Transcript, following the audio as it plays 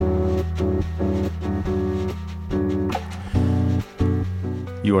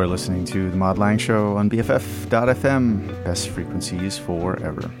You are listening to The Mod Lang Show on BFF.FM, best frequencies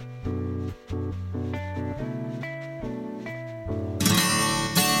forever.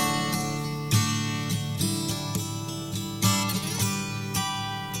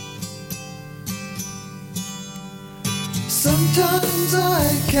 Sometimes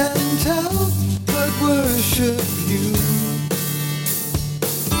I can't help but worship you.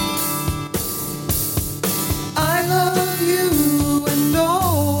 I love you and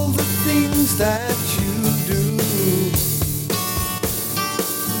all the things that you do.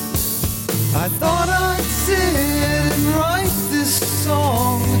 I thought I'd sit and write this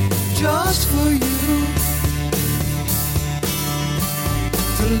song just for you,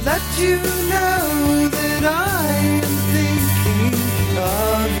 to let you know that I am thinking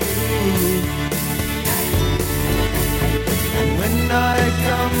of you. And when I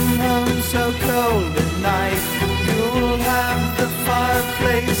come home so cold at night, you'll have the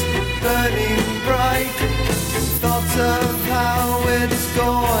fireplace burning bright. Thoughts of how it's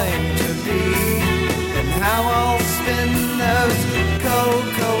going to be, and how I'll spend those cold,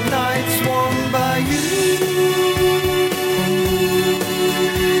 cold nights warmed by you.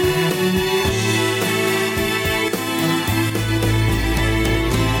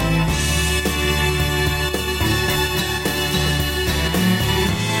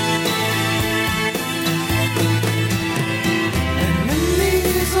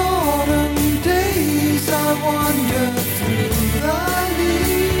 I wander through the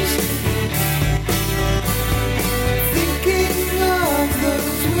leaves, thinking of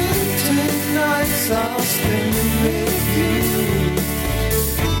those winter nights I'll spend with you.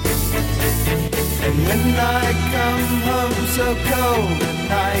 And when I come home so cold at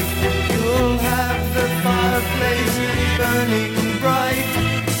night, you'll have the fireplace burning bright.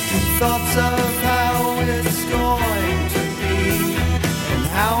 Thoughts of how it's going to be, and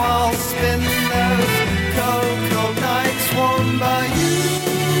how I'll spend those cold, cold nights warmed by you.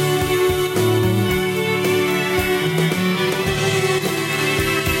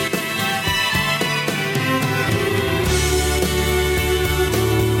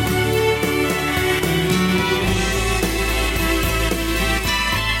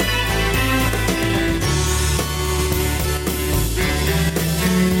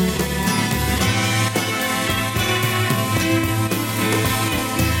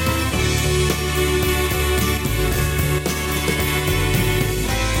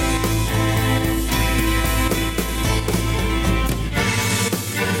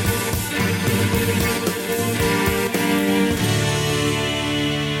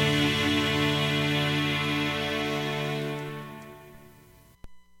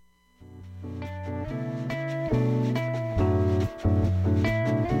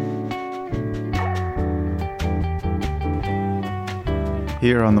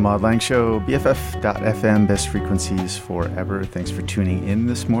 Here on The Mod Lang Show, BFF.FM, best frequencies forever. Thanks for tuning in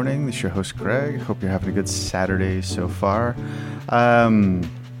this morning. This is your host, Greg. Hope you're having a good Saturday so far.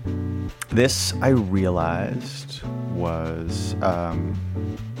 This, I realized,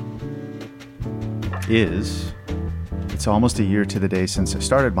 it's almost a year to the day since I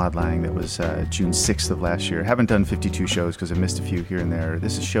started Mod Lang. That was June 6th of last year. Haven't done 52 shows because I missed a few here and there.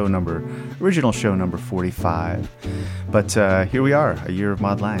 This is original show number 45. But here we are, a year of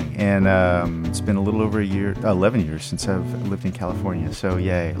Mod Lang. And it's been a little over 11 years since I've lived in California. So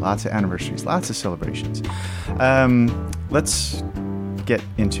yay, lots of anniversaries, lots of celebrations. Let's get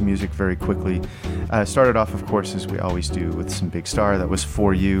into music very quickly. Started off, of course, as we always do, with some Big Star. That was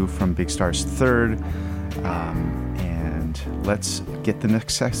For You from Big Star's Third. And let's get the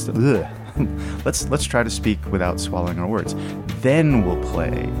next let's try to speak without swallowing our words. Then we'll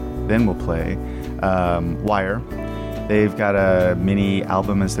play Wire. They've got a mini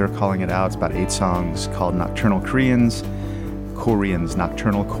album, as they're calling it out. It's about 8 songs, called Nocturnal Koreans,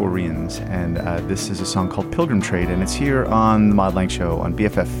 Nocturnal Koreans, and this is a song called Pilgrim Trade, and it's here on the Mod Lang Show on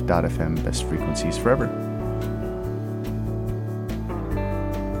BFF.FM, best frequencies forever.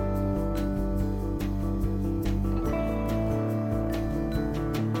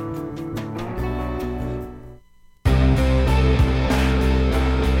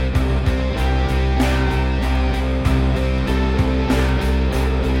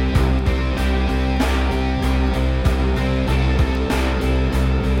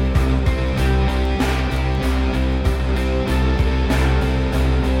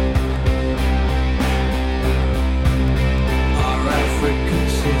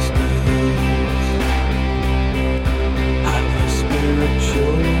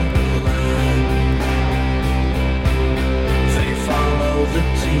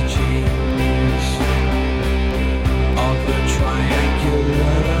 Teachings of the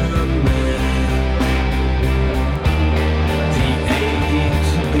triangular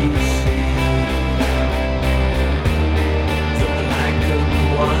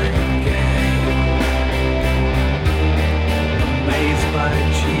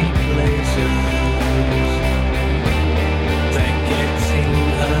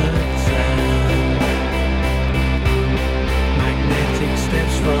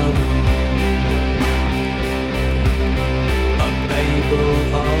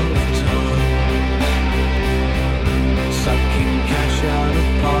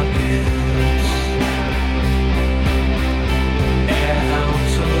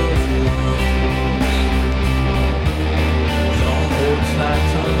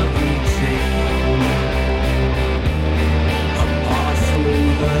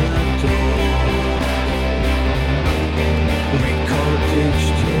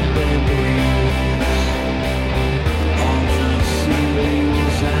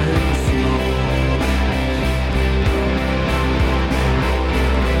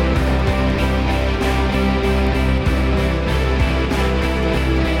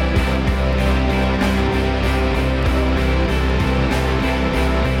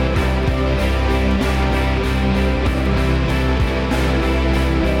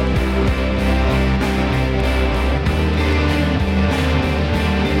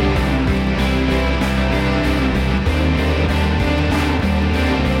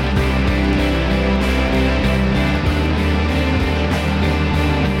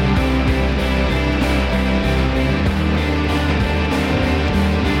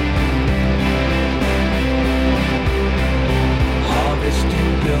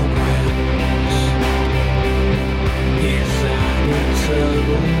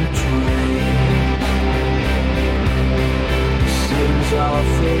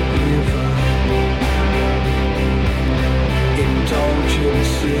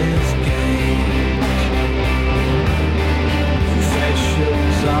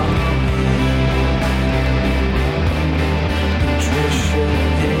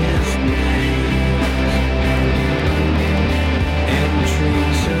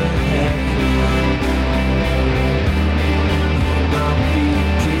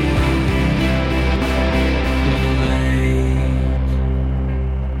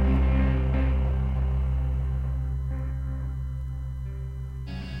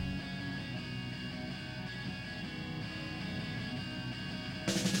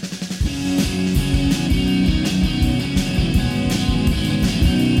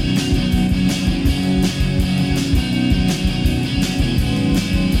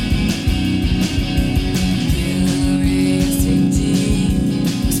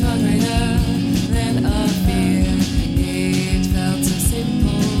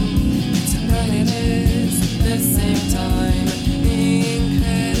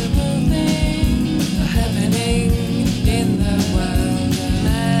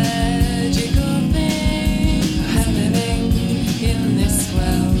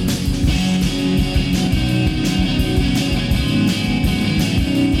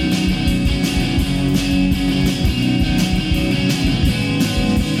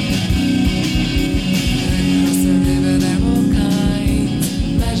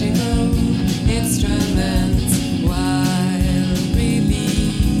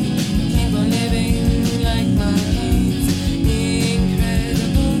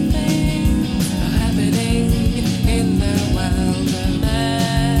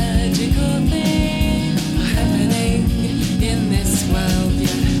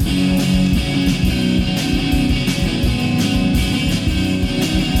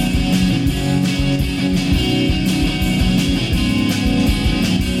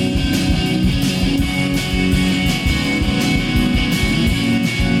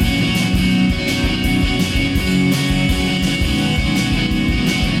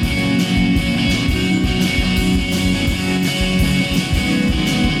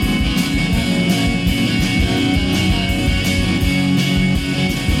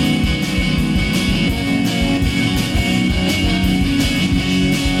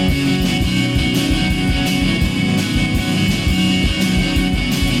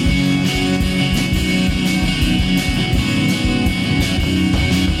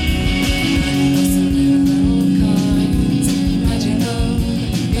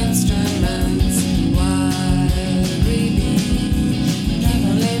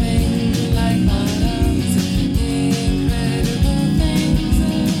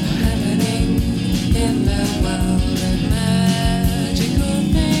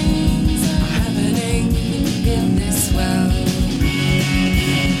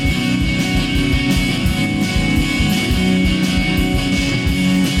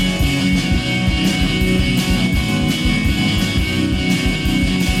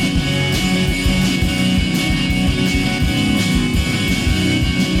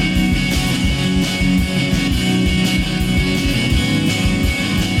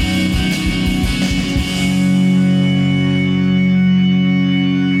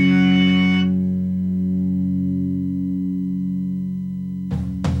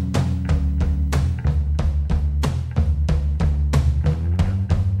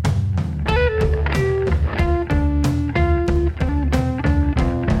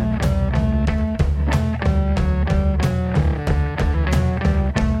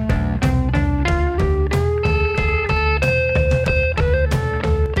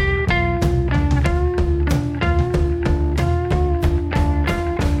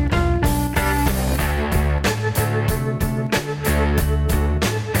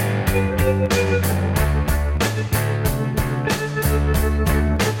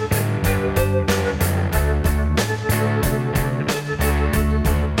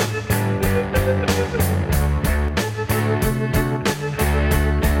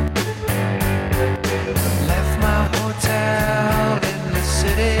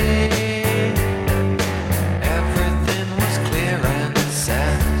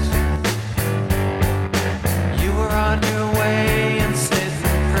on your way and sitting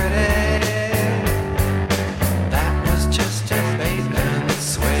pretty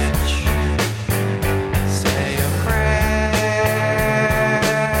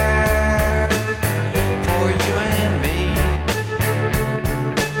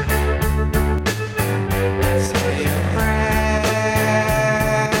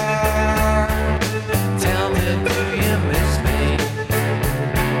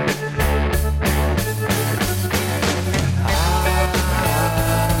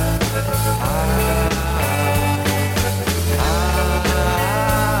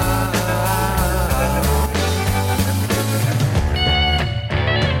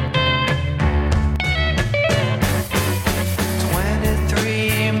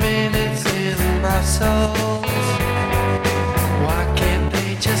souls. Why can't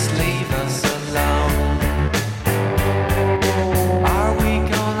they just leave us alone? Are we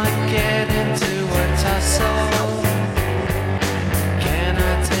gonna get into a tussle? Can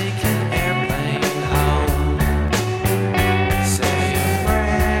I take an airplane home? Say a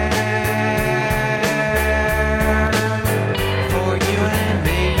prayer for you and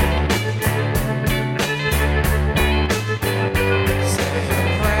me. Say a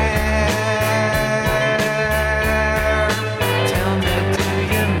prayer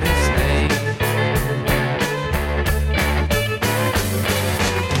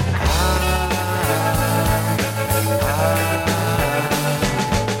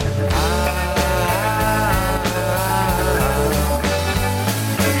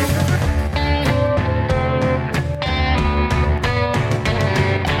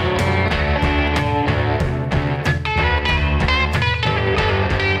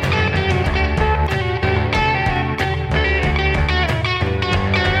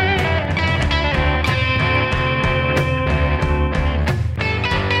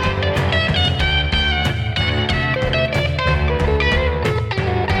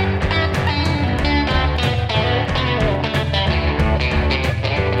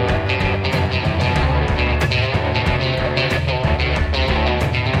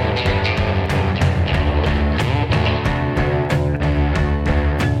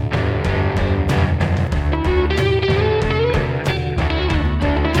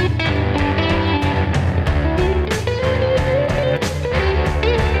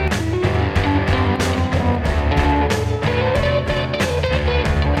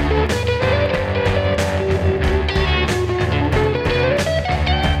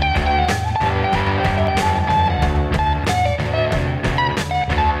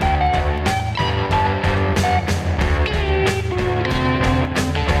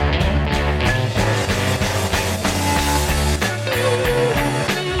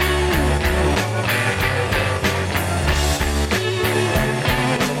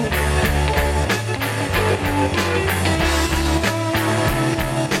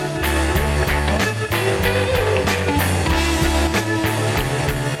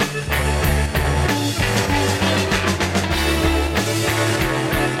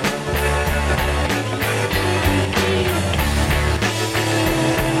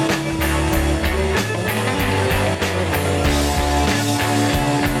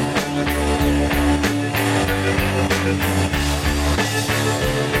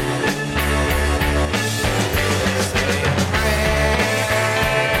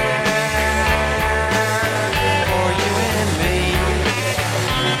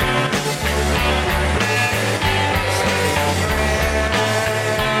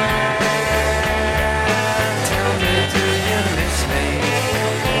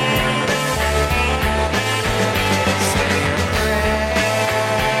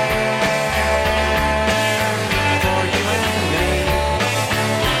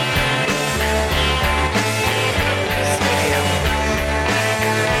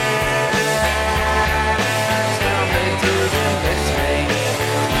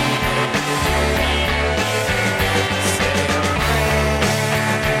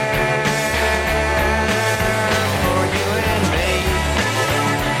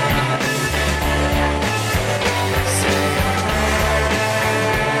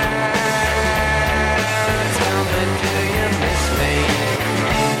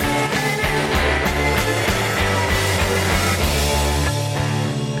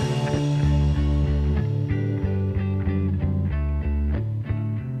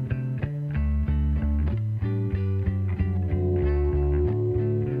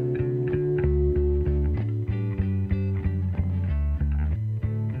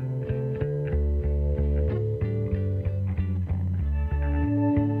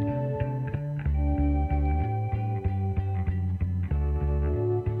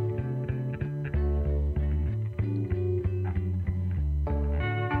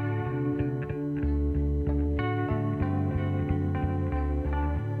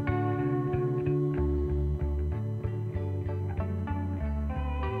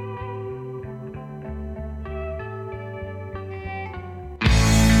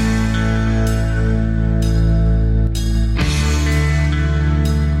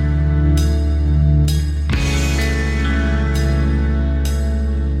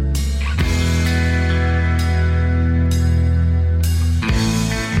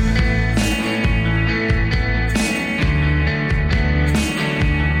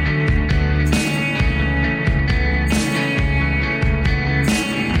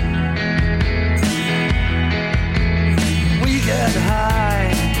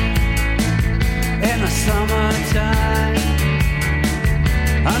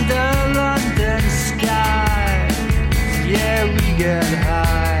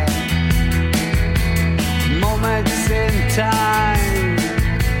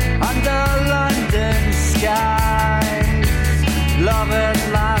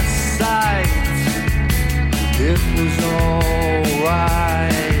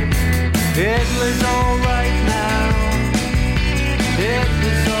was alright now. It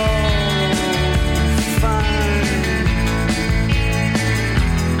was all fine.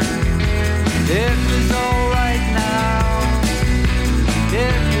 It was alright now.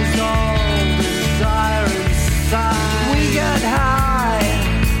 It was all desire and sign. We got high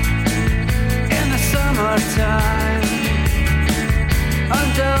in the summertime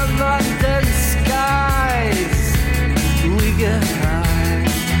under London skies. We get high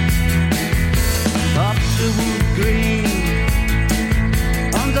up to Wood Green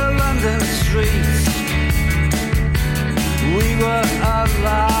on the London streets. We were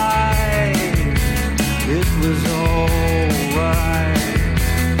alive. It was alright.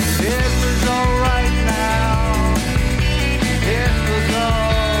 It was alright now. It was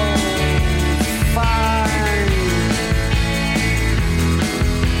all fine.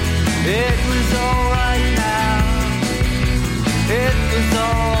 It was alright now. It was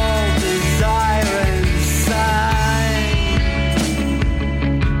all desire and sign.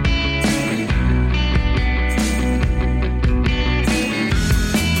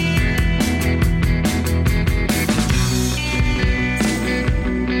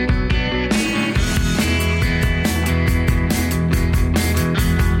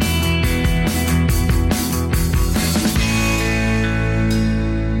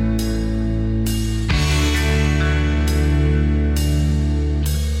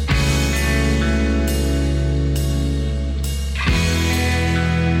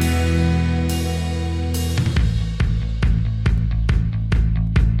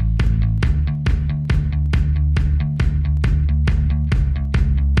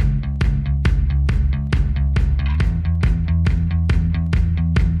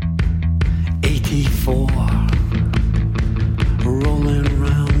 84, rolling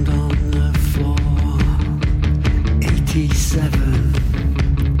round on the floor. 87,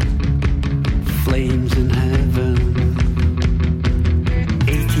 flames in heaven.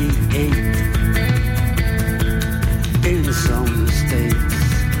 88, in some states.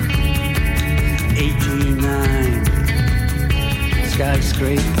 89,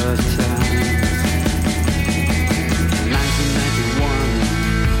 skyscraper town.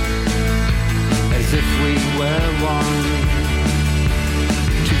 1991, as if we were one.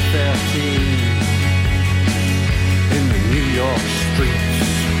 213 in the New York streets.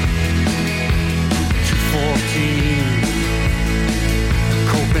 214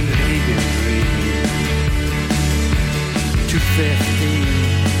 Copenhagen Street. 215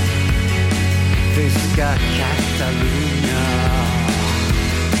 Visca Catalunya.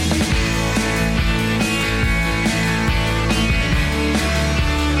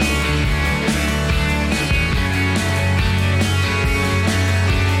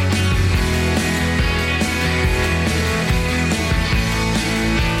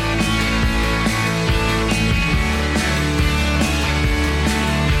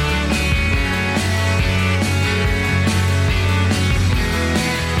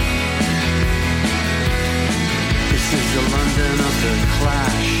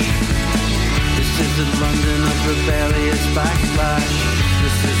 London of rebellious backlash.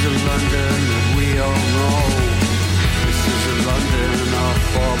 This is the London that we all know. This is the London of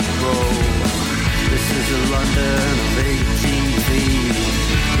Bob Rowe. This is the London of ATV.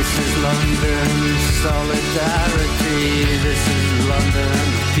 This is London solidarity. This is London of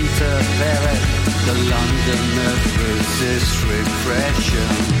Peter Barrett. The London that resists repression.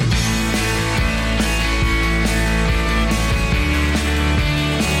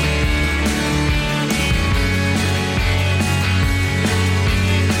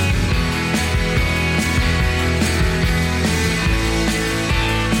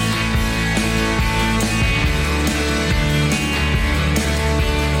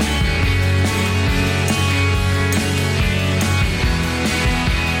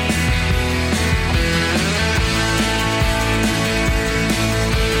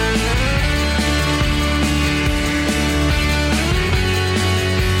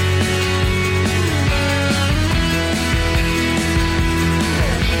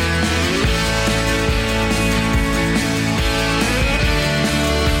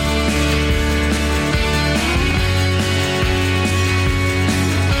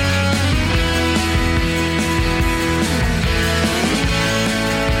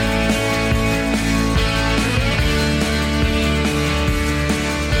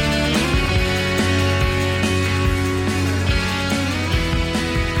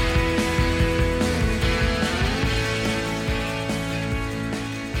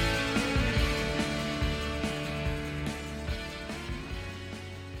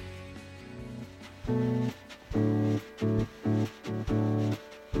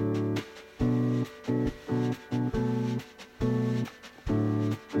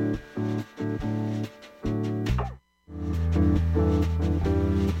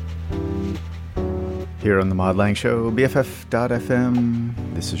 Here on the Mod Lang Show,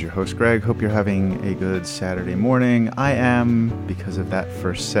 BFF.FM. This is your host, Greg. Hope you're having a good Saturday morning. I am, because of that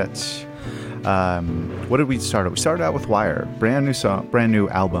first set. What did we start out? We started out with Wire. Brand new song, brand new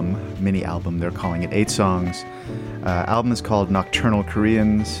album, mini album. They're calling it 8 songs. Album is called Nocturnal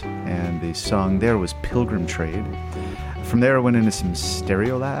Koreans, and the song there was Pilgrim Trade. From there, I went into some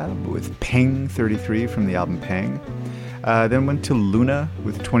Stereolab with Peng 33 from the album Peng. Then went to Luna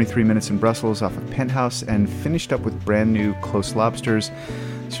with 23 Minutes in Brussels off of Penthouse, and finished up with brand new Close Lobsters.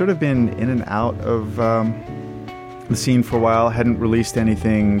 Sort of been in and out of the scene for a while. Hadn't released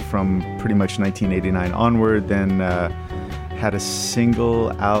anything from pretty much 1989 onward. Then had a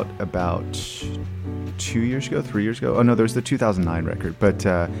single out about 3 years ago. Oh no, there's the 2009 record. But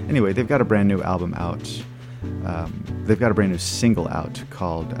anyway, they've got a brand new album out. They've got a brand new single out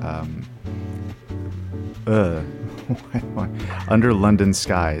called Under London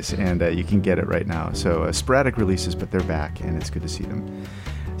Skies, and you can get it right now. So sporadic releases, but they're back, and it's good to see them.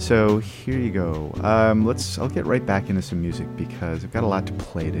 So here you go. I'll get right back into some music because I've got a lot to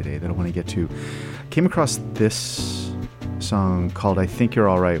play today that I want to get to. Came across this song called I Think You're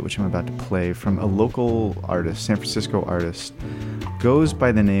Alright, which I'm about to play, from a local artist, San Francisco artist. Goes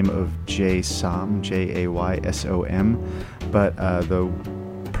by the name of Jaysom, Jaysom, but the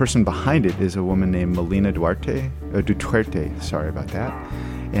person behind it is a woman named Melina Duarte, sorry about that.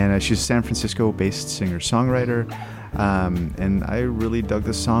 And she's a San Francisco-based singer-songwriter. And I really dug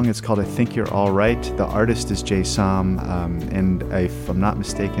this song. It's called I Think You're Alright. The artist is Jaysom, and if I'm not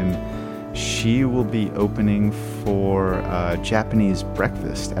mistaken, she will be opening for Japanese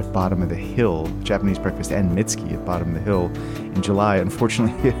Breakfast at Bottom of the Hill, Japanese Breakfast and Mitski at Bottom of the Hill in July.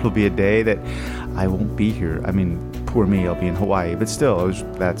 Unfortunately, it'll be a day that I won't be here. I mean, poor me, I'll be in Hawaii, but still,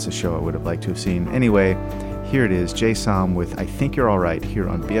 that's a show I would have liked to have seen. Anyway, here it is, Jaysom with I Think You're Alright here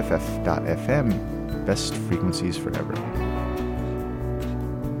on BFF.FM. Best frequencies forever.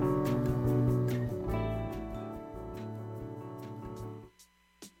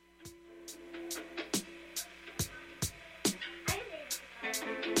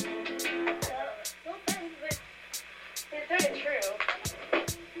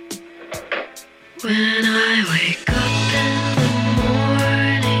 When I wake up in the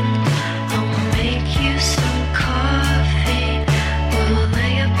morning, I'll make you some coffee. We'll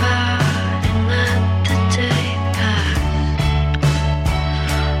lay about and let the day pass.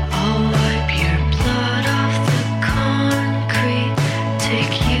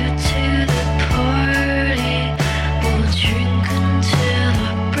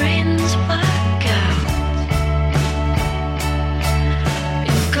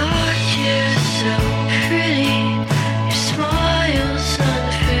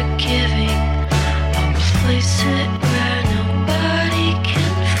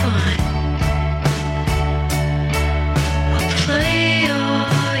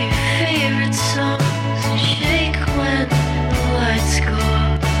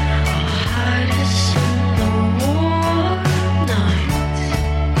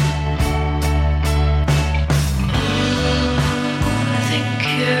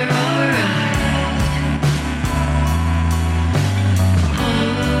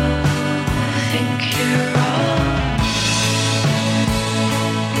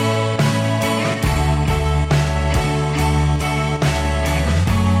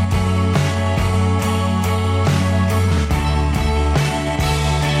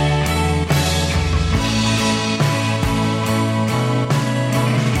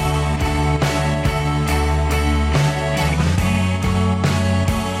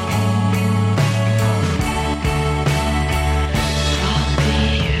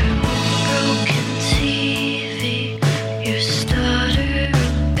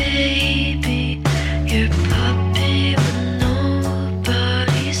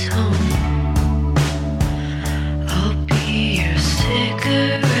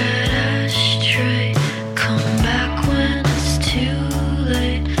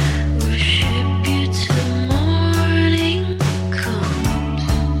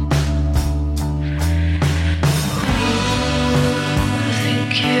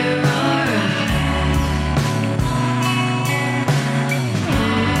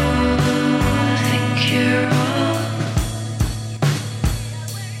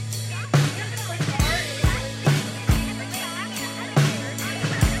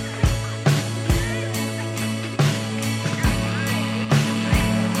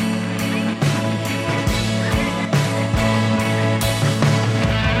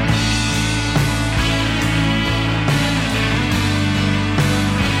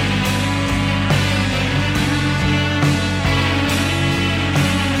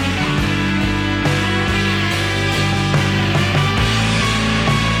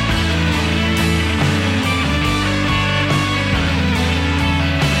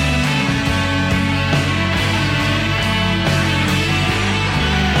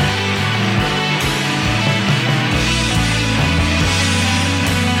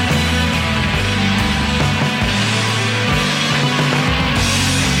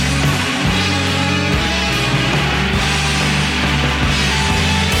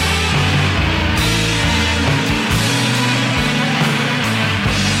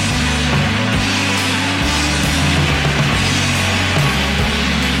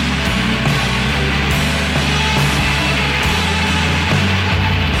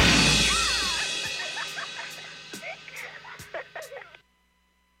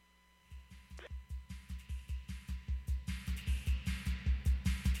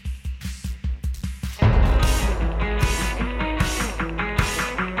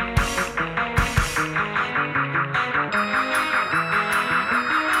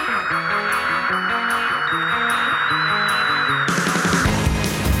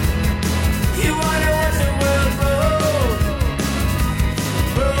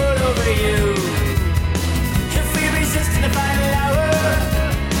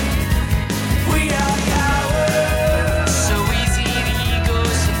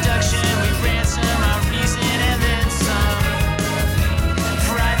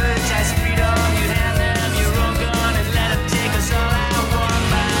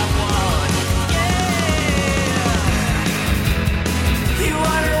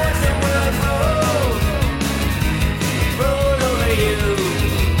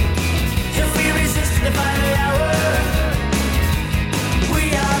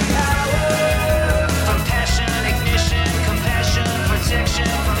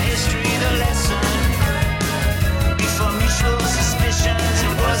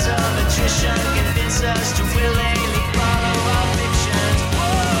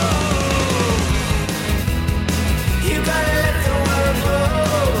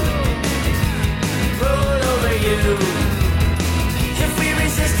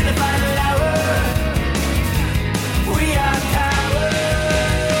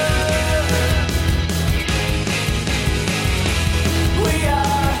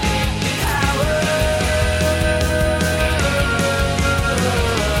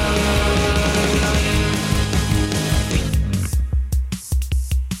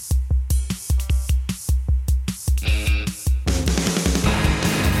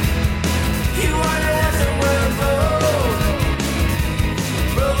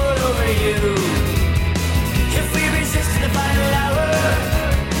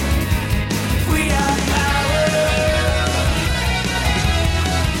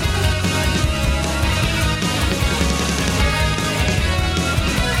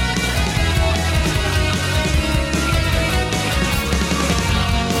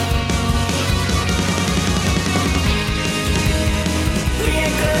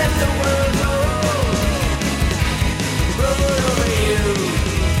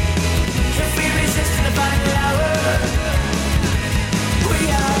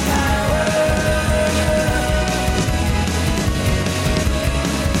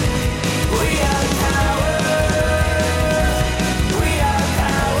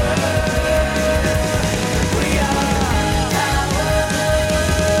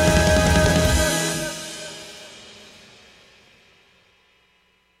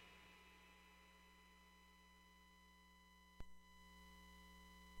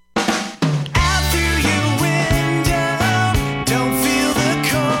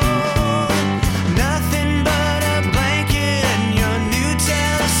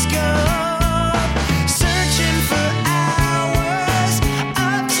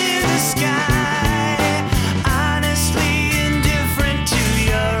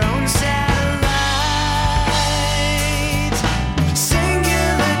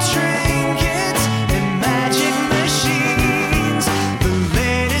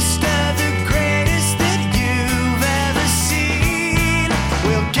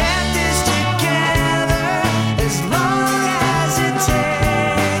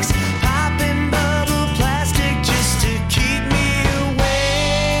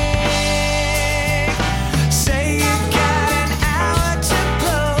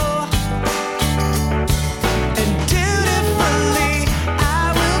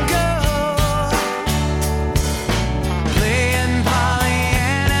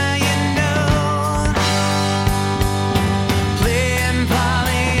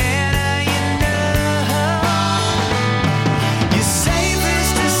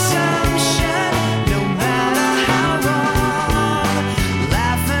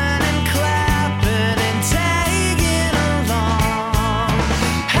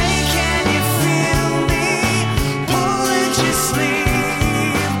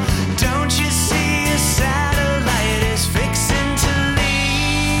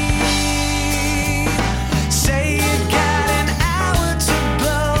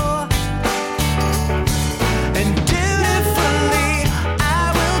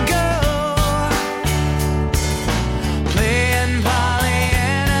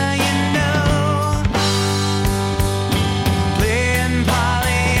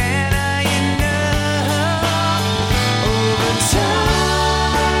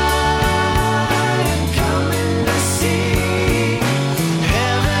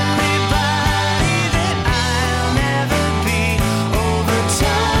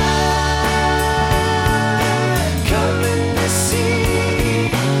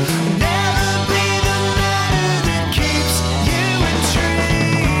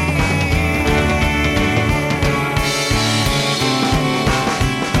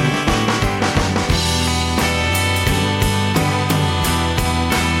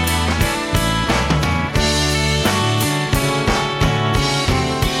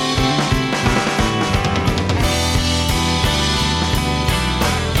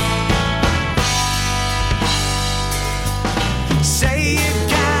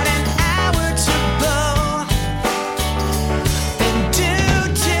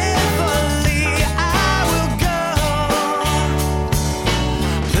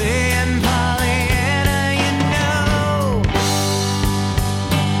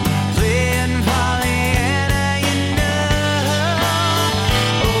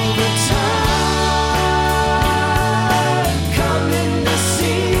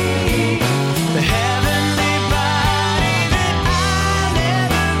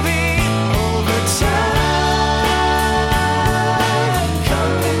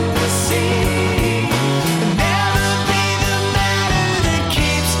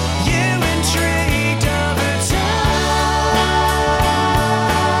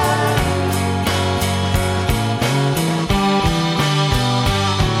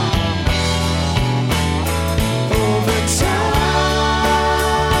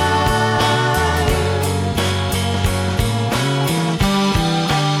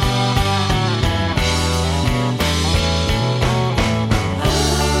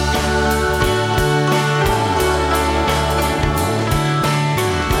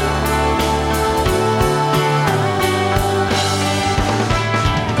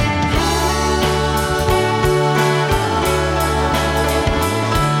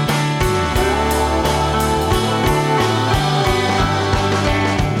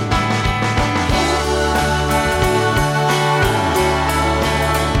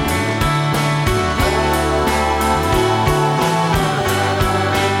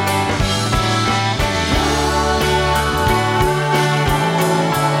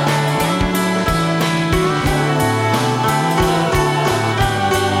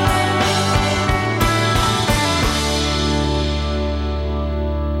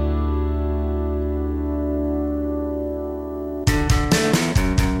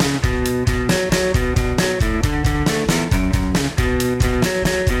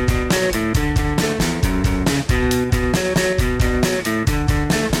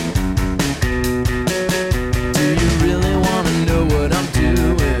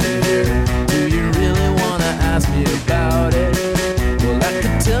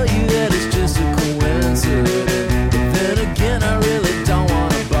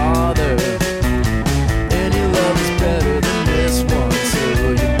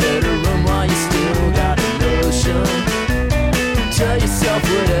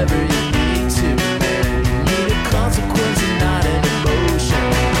 whatever you need to, man. You need a consequence and not an emotion.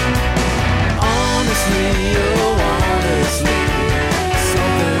 Honestly, oh honestly,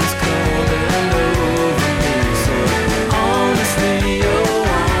 something's coming over me. So honestly, oh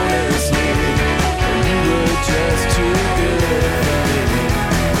honestly, you were just too good for me.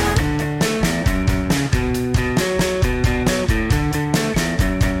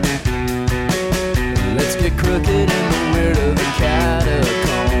 Let's get crooked in the weird of the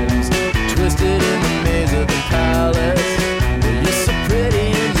catacombs, twisted in the maze of the palace. Well, you're so pretty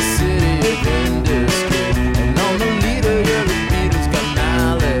in the city of industry, and on the leader, yeah, the Beatles got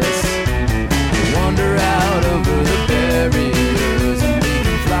malice. We wander out over the barriers, and we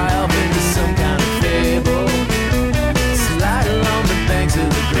can fly off into some kind of fable. Slide along the banks of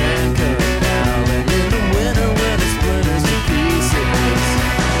the Grand Canal, and in the winter when it splinters to pieces.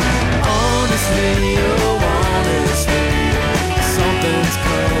 Honestly, oh honestly, something's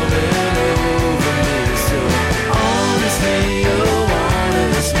coming over me. So honestly, oh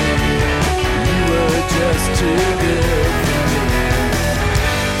honestly, you were just too good for me.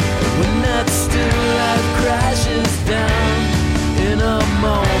 When that still life crashes down in a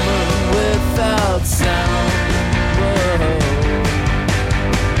moment without sound. Whoa.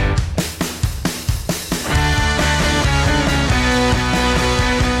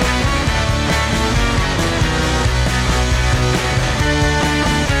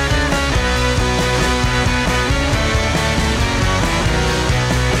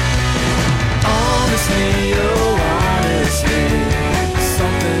 Honestly, oh honestly,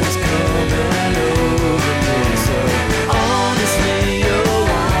 something's coming over me. So honestly, oh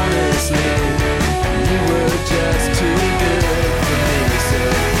honestly, you were just too good for me. So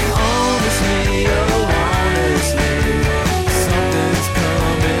honestly, oh honestly, something's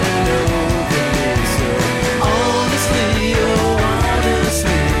coming over me. So honestly, oh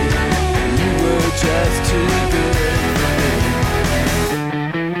honestly, you were just too good for me.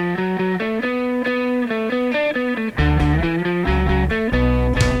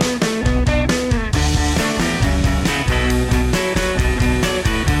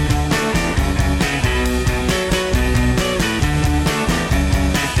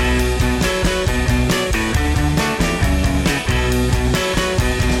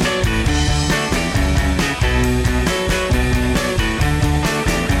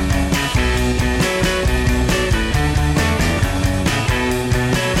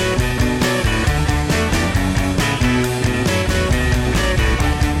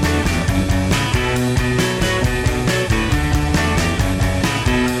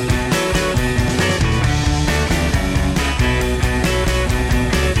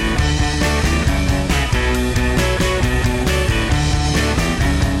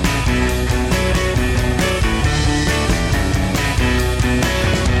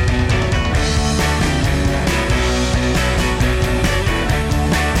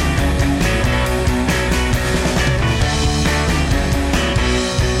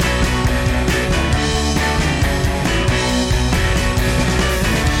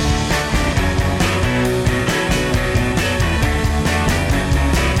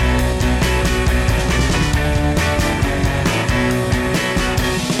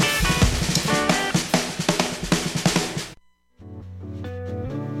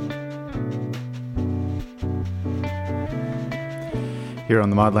 Here on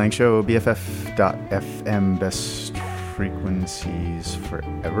the Mod Lang Show, BFF.FM, best frequencies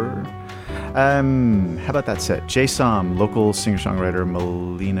forever. How about that set? J-Som, local singer-songwriter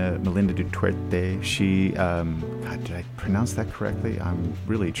Melinda Duterte. She, God, did I pronounce that correctly? I'm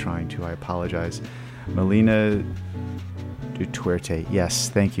really trying to. I apologize. Melina Duterte. Yes,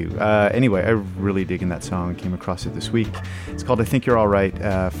 thank you. Anyway, I'm really digging that song. Came across it this week. It's called I Think You're Alright,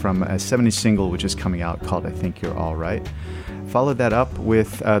 from a 70s single which is coming out called I Think You're Alright. Followed that up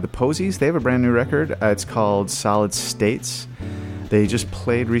with the Posies. They have a brand new record. It's called Solid States. They just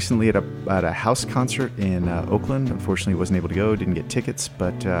played recently at a house concert in Oakland. Unfortunately, wasn't able to go, didn't get tickets,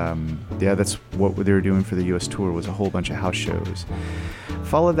 but yeah, that's what they were doing for the U.S. tour, was a whole bunch of house shows.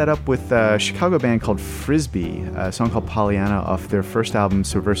 Followed that up with a Chicago band called Frisbee, a song called Pollyanna off their first album,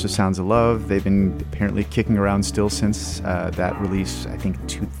 Subversive Sounds of Love. They've been apparently kicking around still since that release, I think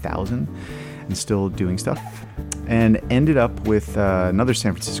 2000, and still doing stuff. And ended up with another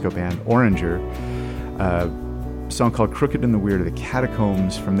San Francisco band, Oranger, song called Crooked and the Weird of the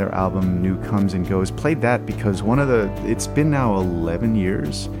Catacombs from their album New Comes and Goes. Played that because it's been now 11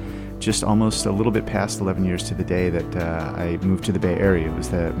 years, just almost a little bit past 11 years to the day that I moved to the Bay Area. It was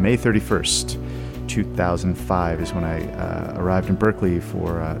the May 31st, 2005 is when I arrived in Berkeley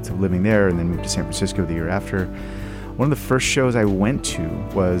to living there, and then moved to San Francisco the year after. One of the first shows I went to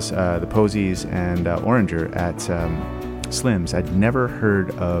was the Posies and Oranger at Slim's. I'd never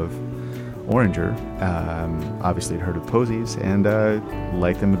heard of Oranger. Obviously I'd heard of Posies and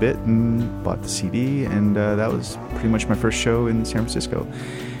liked them a bit and bought the CD, and that was pretty much my first show in San Francisco.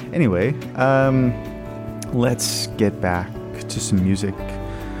 Anyway, let's get back to some music.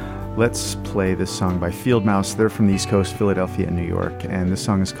 Let's play this song by Field Mouse. They're from the East Coast, Philadelphia and New York, and this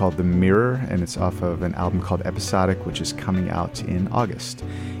song is called The Mirror, and it's off of an album called Episodic, which is coming out in August.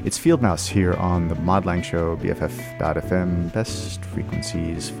 It's Field Mouse here on the Mod Lang Show, BFF.FM, best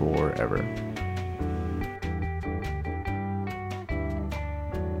frequencies forever.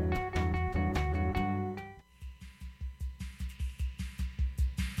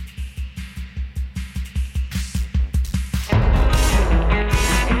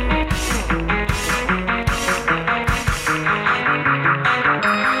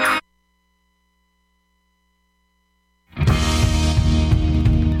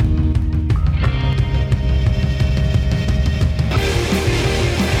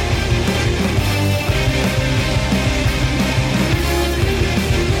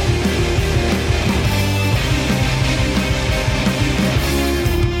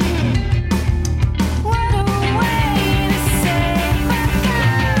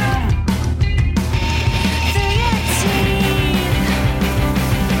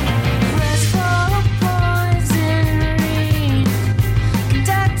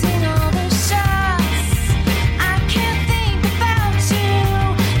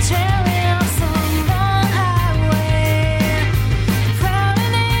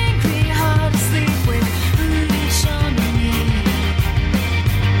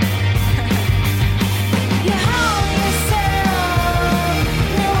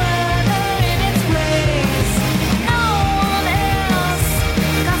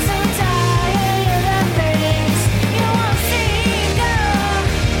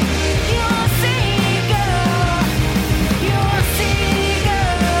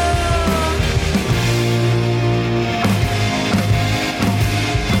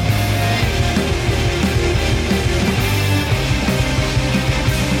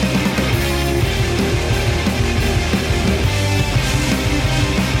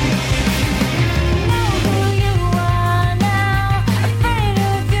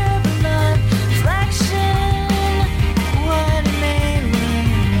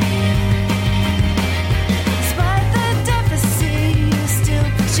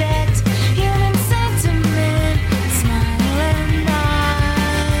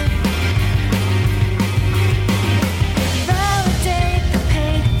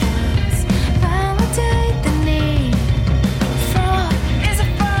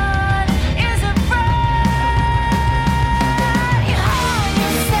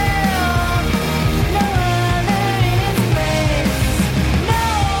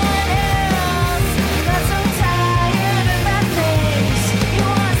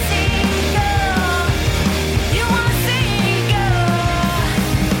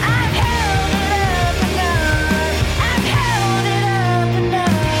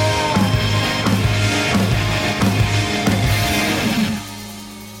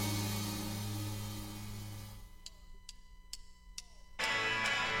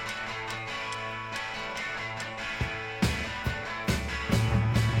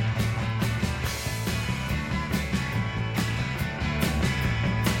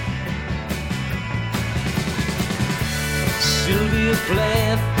 Sylvia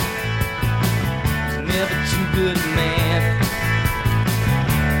Plath was never too good at math,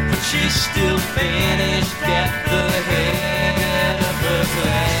 but she still finished at the head of her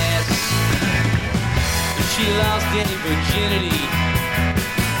class. If she lost any virginity,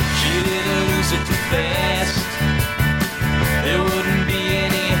 she didn't lose it too fast. There wouldn't be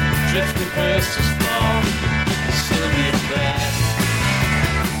any drifting verses for Sylvia Plath.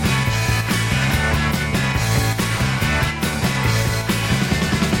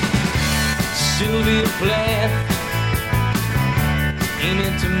 Sylvia Plath came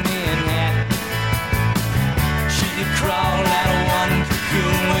into Manhattan. She could crawl out of one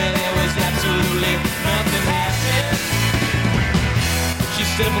cocoon where there was absolutely nothing happening. She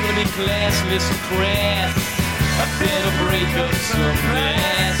said, if I'm gonna be classless and crass, I better break up some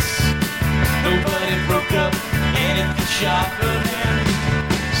mess. Nobody broke up anything sharper than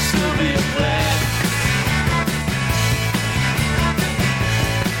Sylvia Plath.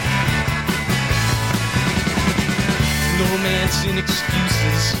 No romancing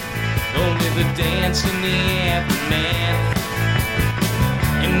excuses, only the dance in the aftermath.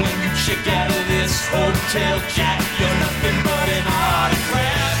 And when you check out of this hotel, Jack, you're nothing but an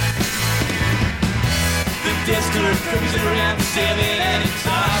autograph. The desk Mustard comes around 7 and he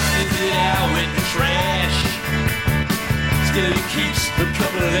tosses it out with the trash. Still he keeps a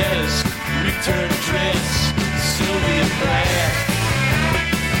couple of letters, return address, Sylvia Plath.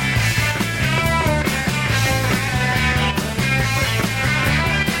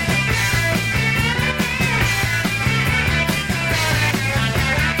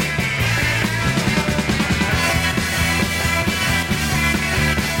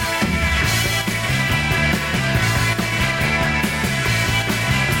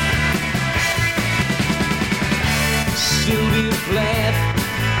 Sylvia Plath,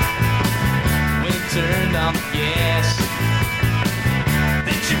 when it turned on the gas,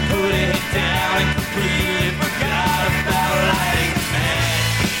 then she put it down and completely forgot about lighting the match.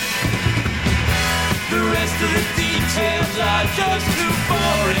 The rest of the details are just too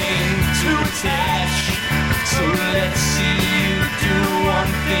boring to attach. So let's see you do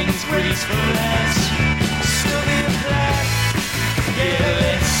one thing's graceful as Sylvia Plath. Yeah,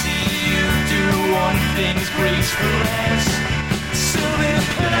 let's see you do one thing's graceful as Sylvia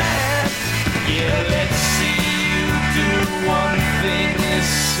Plath. Yeah, let's see you do one thing as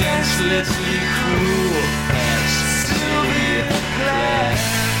senselessly cruel as Sylvia Plath.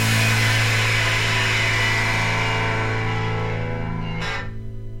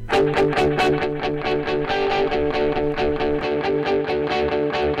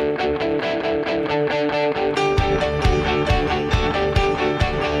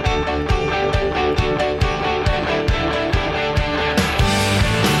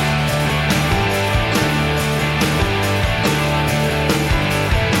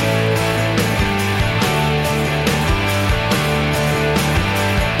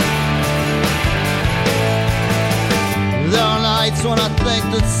 When I think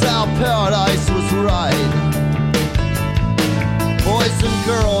that South Paradise was right. Boys and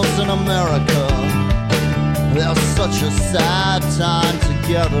girls in America, they're such a sad time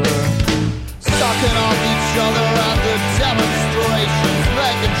together, sucking off each other at the demonstrations,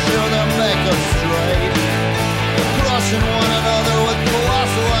 making sure they make us straight, crushing one another with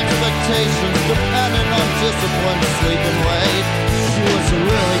colossal expectations, depending on discipline, sleeping late. She was a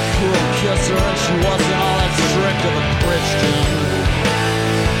really cool kisser and she wasn't all that strict of a Christian.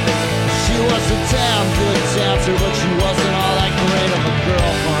 She was a damn good dancer, but she wasn't all that great of a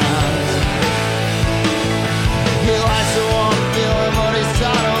girlfriend. He likes the warm feeling, but he's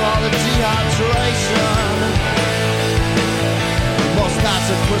tired of all the dehydration. Most nights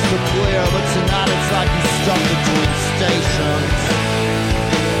are crystal clear, but tonight it's like he's stuck between stations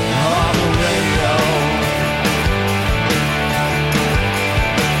on the radio.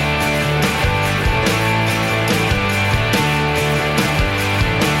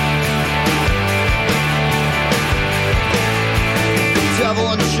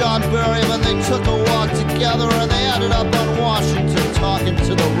 Devil and John Berryman, they took a walk together and they ended up on Washington talking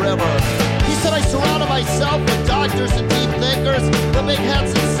to the river. He said, I surrounded myself with doctors and deep thinkers, the big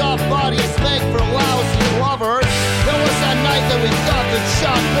heads and soft bodies make for lousy lovers. There was that night that we thought that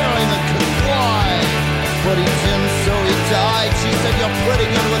John Berryman could fly, but he didn't, so he died. She said, you're pretty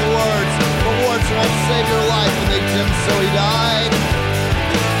good with words, but words won't save your life, and they didn't, so he died.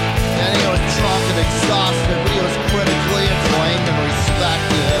 And he was drunk and exhausted, but he was critically acclaimed and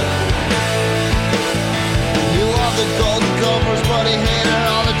respected. He loved the Golden Gophers, but he hated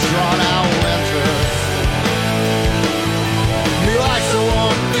all the drawn-out winters. He likes the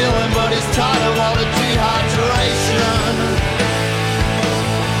warm feeling, but he's tired of all the dehydration.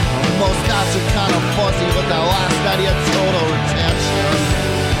 Most nights are kind of fuzzy, but that last night he had total retention.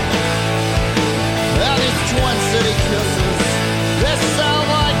 And these Twin City kisses, they sound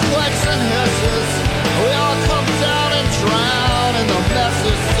like clicks and hisses. We all come down and drown in the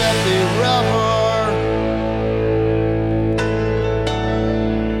Mississippi River.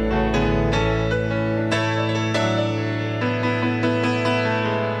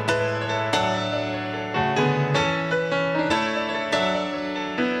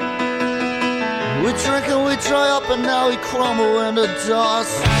 We drink and we dry up and now we crumble into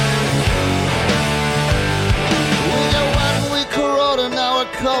dust. We get wet and we corrode and now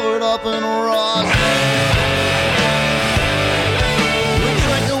we're covered up in rust. We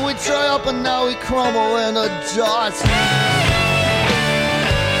drink and we dry up and now we crumble into dust.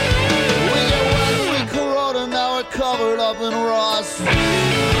 We get wet and we corrode and now we're covered up in rust.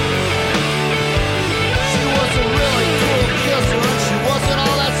 She was a really cool kisser and she wasn't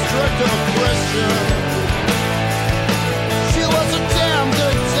all that strict of a Christian. She was a damn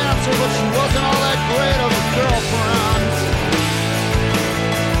good dancer, but she wasn't all that great of a girlfriend.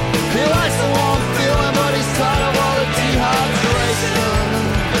 He likes the warm feeling, but he's tired of all the dehydration.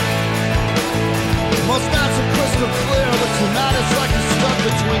 Most nights are Christmas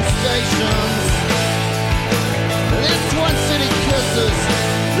stations. This Twin City kisses.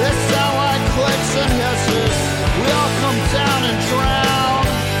 This sound like clicks and hisses. We all come down and drown.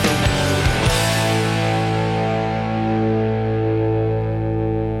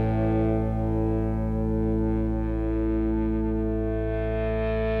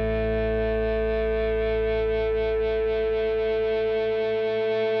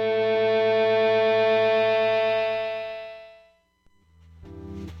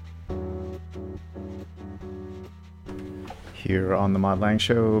 Here on the Mod Lang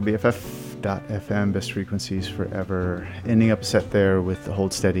Show, BFF.FM, best frequencies forever. Ending up a set there with the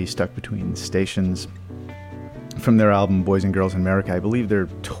Hold Steady, Stuck Between Stations, from their album Boys and Girls in America. I believe they're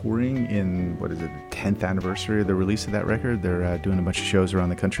touring in, the 10th anniversary of the release of that record. They're doing a bunch of shows around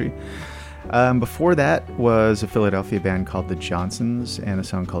the country. Before that was a Philadelphia band called The Johnsons and a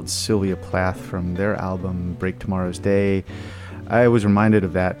song called Sylvia Plath from their album Break Tomorrow's Day. I was reminded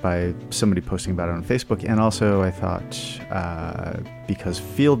of that by somebody posting about it on Facebook, and also I thought because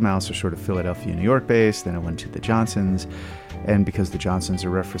Field Mouse are sort of Philadelphia, New York based, then I went to the Johnsons, and because the Johnsons are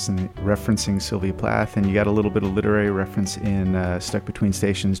referencing Sylvia Plath, and you got a little bit of literary reference in Stuck Between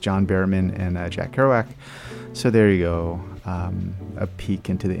Stations, John Barrowman and Jack Kerouac. So there you go, a peek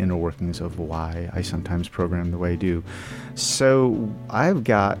into the inner workings of why I sometimes program the way I do. So I've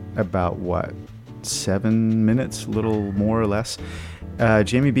got about 7 minutes, a little more or less.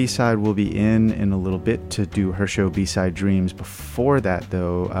 Jamie B-Side will be in a little bit to do her show B-Side Dreams. Before that,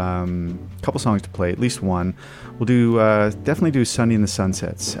 though, a couple songs to play, at least one. We'll do definitely do Sunny and the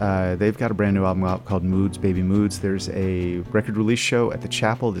Sunsets. They've got a brand new album out called Moods, Baby Moods. There's a record release show at the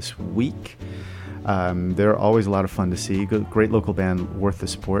Chapel this week. They're always a lot of fun to see. Great local band, worth the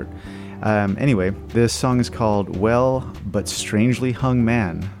support. Anyway, this song is called Well But Strangely Hung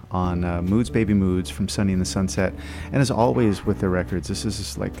Man on Moods Baby Moods from Sunny and the Sunset. And as always with their records, this is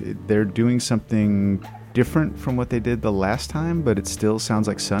just like they're doing something different from what they did the last time, but it still sounds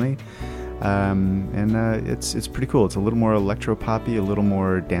like Sunny. And it's pretty cool. It's a little more electro-poppy, a little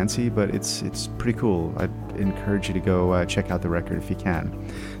more dancey, but it's pretty cool. I'd encourage you to go check out the record if you can.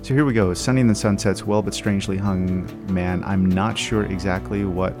 So here we go, Sunny and the Sunset's Well But Strangely Hung Man. I'm not sure exactly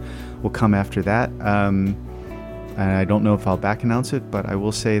what will come after that. And I don't know if I'll back announce it, but I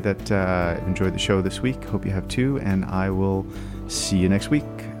will say that I've enjoyed the show this week. Hope you have too, and I will see you next week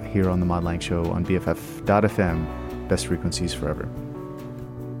here on the Mod Lang Show on BFF.FM, best frequencies forever.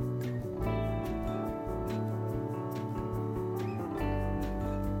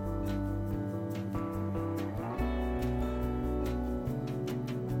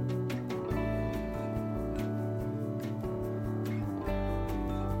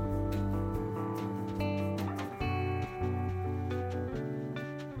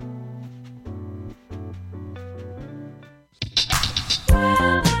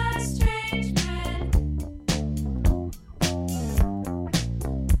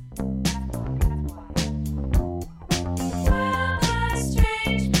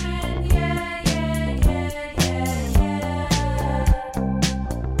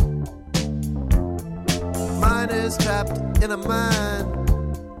 Trapped in a mine,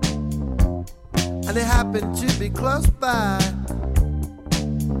 and it happened to be close by,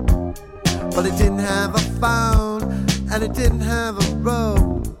 but it didn't have a phone and it didn't have a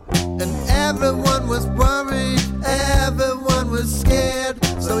rope, and everyone was worried, everyone was scared,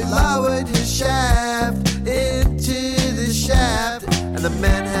 so he lowered his shaft into the shaft, and the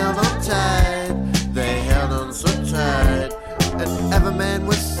men held on tight, they held on so tight, and every man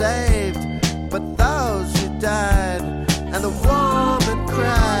was saved, but those who died, and the woman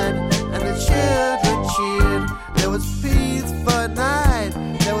cried, and the children cheered. There was peace for a night,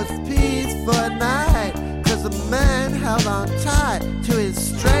 there was peace for a night, 'cause the man held on tight to his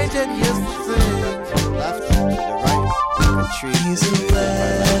strange and useful things. Left to the right, retreat. He's a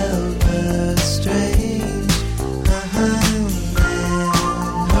well but strange, man.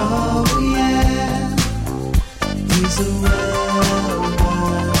 Oh yeah, he's a well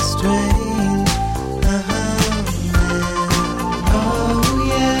but strange.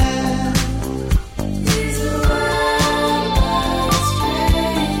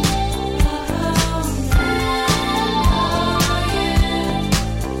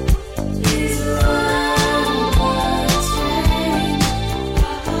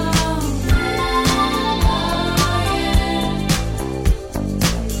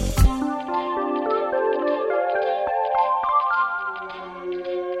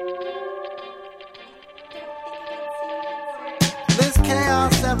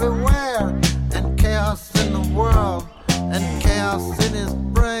 Everywhere, and chaos in the world, and chaos in his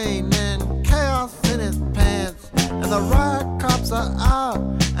brain, and chaos in his pants, and the riot cops are out,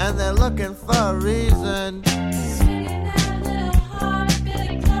 and they're looking for a reason.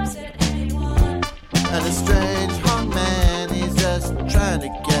 And a strange hung man, he's just trying to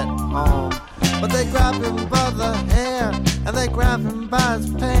get home. But they grab him by the hair, and they grab him by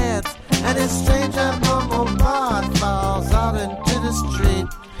his pants, and his strange abnormal bod falls out into the street.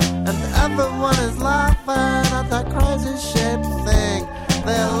 And everyone is laughing at that crazy shaped thing.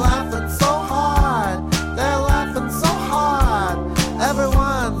 They're laughing so hard, they're laughing so hard.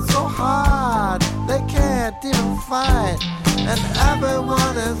 Everyone's so hard, they can't even fight. And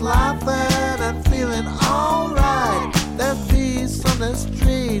everyone is laughing and feeling alright. There's peace on the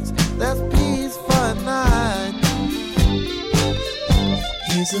streets, there's peace for a night.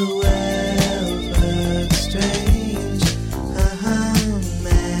 He's a well-versed strange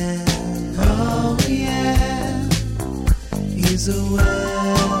man. Oh yeah, he's a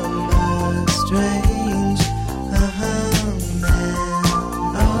well